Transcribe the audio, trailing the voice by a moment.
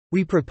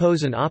We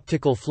propose an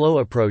optical flow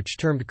approach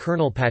termed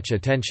kernel patch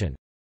attention.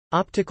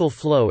 Optical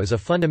flow is a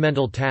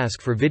fundamental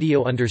task for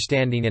video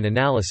understanding and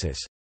analysis,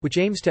 which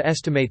aims to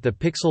estimate the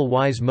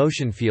pixel-wise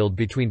motion field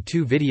between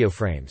two video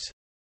frames.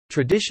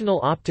 Traditional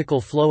optical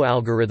flow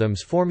algorithms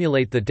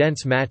formulate the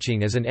dense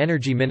matching as an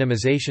energy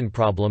minimization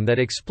problem that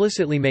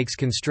explicitly makes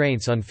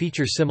constraints on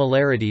feature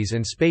similarities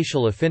and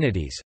spatial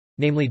affinities,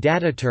 namely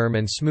data term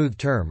and smooth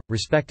term,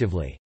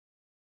 respectively.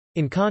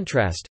 In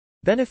contrast,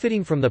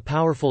 benefiting from the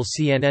powerful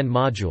CNN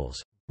modules,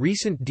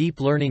 recent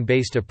deep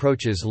learning-based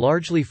approaches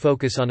largely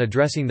focus on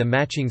addressing the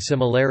matching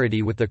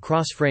similarity with the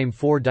cross-frame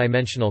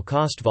four-dimensional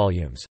cost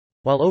volumes,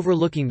 while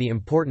overlooking the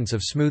importance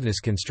of smoothness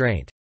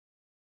constraint.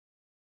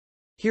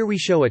 Here we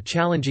show a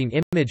challenging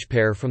image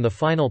pair from the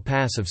final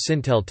pass of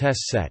Sintel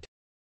test set.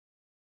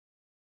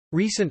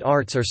 Recent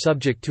arts are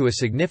subject to a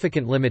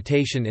significant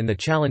limitation in the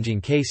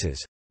challenging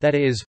cases, that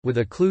is, with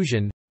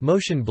occlusion,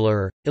 motion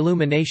blur,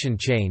 illumination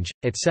change,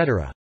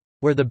 etc.,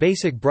 where the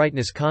basic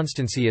brightness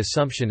constancy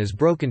assumption is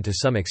broken to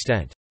some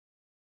extent.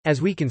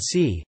 As we can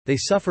see, they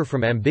suffer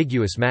from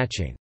ambiguous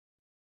matching.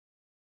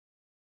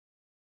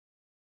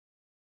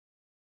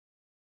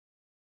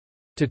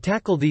 To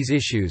tackle these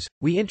issues,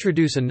 we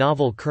introduce a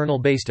novel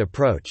kernel-based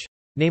approach,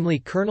 namely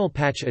kernel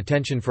patch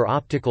attention for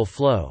optical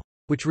flow,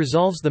 which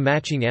resolves the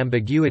matching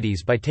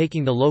ambiguities by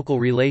taking the local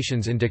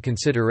relations into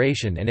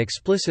consideration and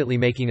explicitly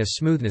making a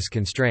smoothness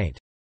constraint.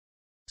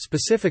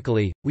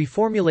 Specifically, we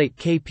formulate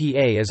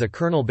kPa as a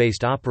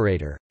kernel-based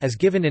operator, as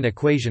given in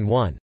equation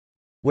 1,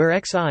 where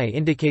xi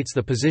indicates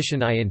the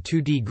position I in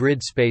 2D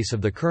grid space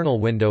of the kernel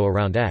window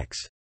around x.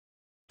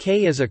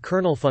 K is a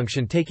kernel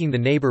function taking the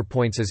neighbor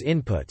points as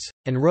inputs,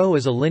 and ρ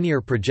is a linear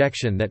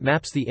projection that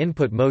maps the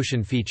input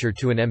motion feature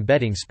to an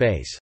embedding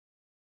space.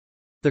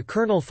 The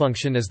kernel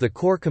function is the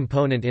core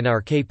component in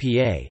our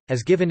kPa,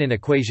 as given in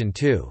equation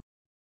 2,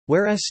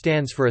 where S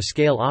stands for a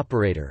scale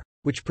operator,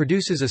 which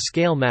produces a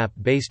scale map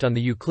based on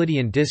the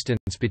Euclidean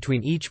distance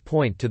between each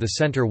point to the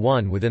center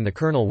 1 within the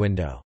kernel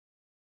window.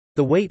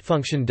 The weight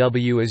function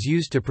W is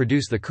used to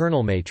produce the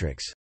kernel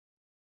matrix.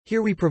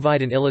 Here we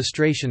provide an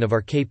illustration of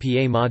our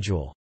kPa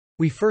module.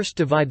 We first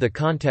divide the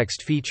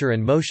context feature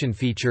and motion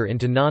feature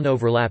into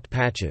non-overlapped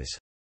patches.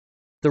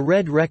 The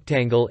red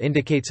rectangle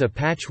indicates a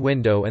patch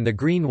window and the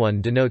green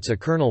one denotes a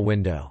kernel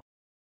window.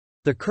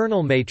 The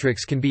kernel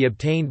matrix can be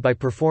obtained by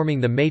performing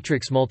the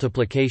matrix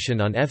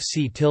multiplication on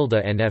Fc tilde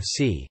and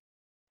Fc.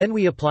 Then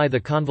we apply the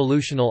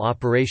convolutional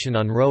operation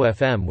on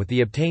ρfm with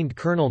the obtained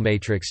kernel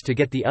matrix to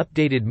get the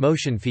updated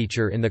motion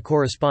feature in the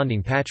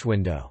corresponding patch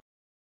window.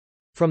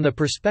 From the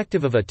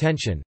perspective of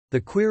attention, the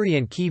query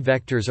and key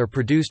vectors are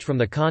produced from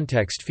the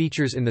context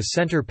features in the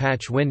center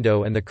patch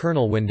window and the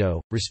kernel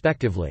window,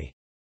 respectively.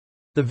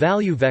 The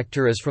value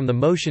vector is from the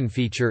motion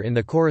feature in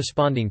the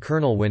corresponding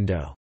kernel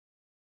window.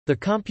 The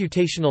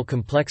computational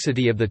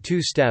complexity of the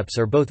two steps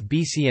are both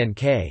BC and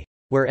K,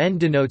 where n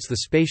denotes the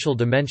spatial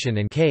dimension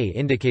and K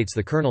indicates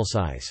the kernel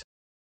size.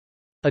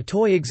 A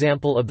toy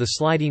example of the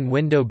sliding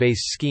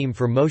window-based scheme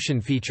for motion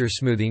feature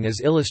smoothing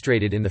is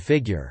illustrated in the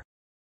figure.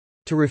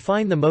 To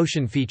refine the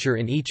motion feature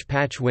in each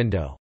patch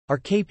window, our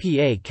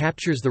kPa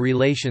captures the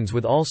relations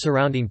with all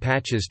surrounding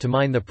patches to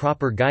mine the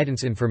proper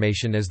guidance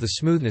information as the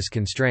smoothness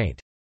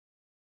constraint.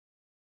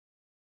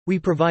 We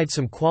provide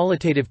some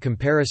qualitative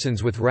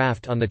comparisons with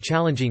Raft on the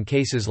challenging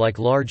cases like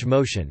large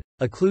motion,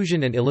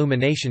 occlusion and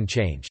illumination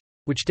change,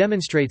 which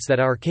demonstrates that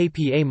our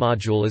kPa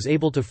module is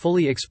able to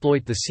fully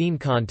exploit the scene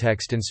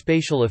context and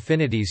spatial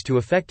affinities to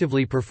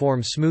effectively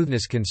perform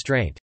smoothness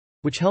constraint,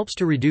 which helps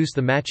to reduce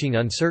the matching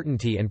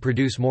uncertainty and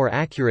produce more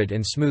accurate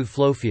and smooth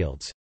flow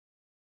fields.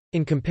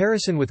 In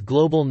comparison with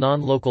global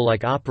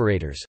non-local-like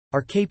operators,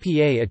 our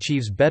kPa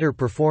achieves better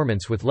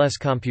performance with less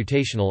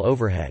computational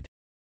overhead.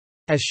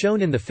 As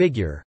shown in the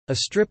figure, a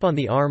strip on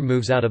the arm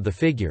moves out of the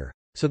figure,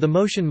 so the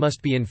motion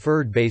must be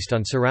inferred based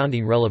on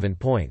surrounding relevant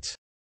points.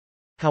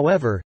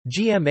 However,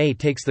 GMA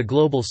takes the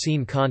global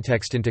scene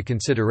context into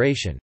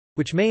consideration,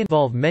 which may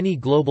involve many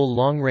global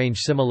long-range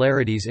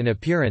similarities in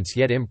appearance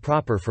yet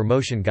improper for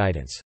motion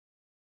guidance.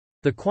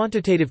 The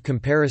quantitative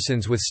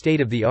comparisons with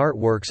state-of-the-art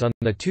works on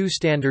the two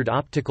standard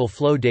optical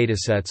flow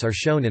datasets are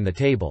shown in the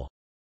table.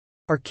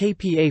 Our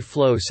kPa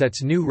flow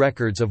sets new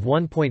records of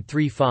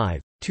 1.35,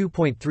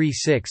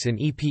 2.36 in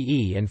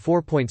EPE and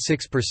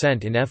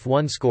 4.6% in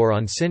F1 score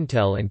on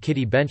Sintel and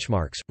Kitty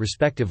benchmarks,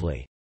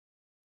 respectively.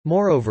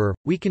 Moreover,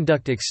 we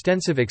conduct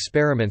extensive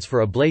experiments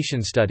for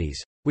ablation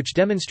studies, which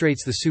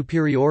demonstrates the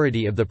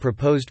superiority of the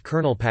proposed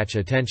kernel patch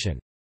attention.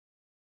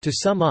 To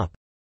sum up,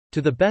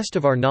 to the best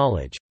of our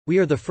knowledge, we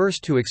are the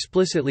first to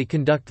explicitly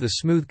conduct the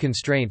smooth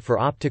constraint for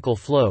optical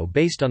flow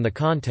based on the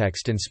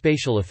context and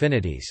spatial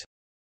affinities.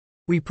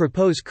 We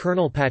propose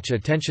kernel patch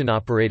attention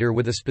operator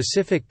with a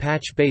specific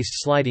patch-based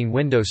sliding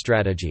window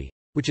strategy,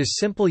 which is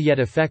simple yet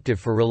effective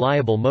for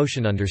reliable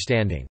motion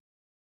understanding.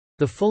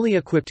 The fully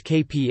equipped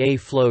kPa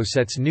flow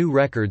sets new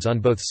records on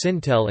both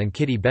Sintel and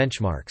Kitty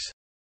benchmarks.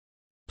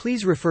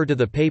 Please refer to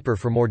the paper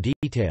for more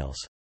details.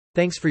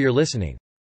 Thanks for your listening.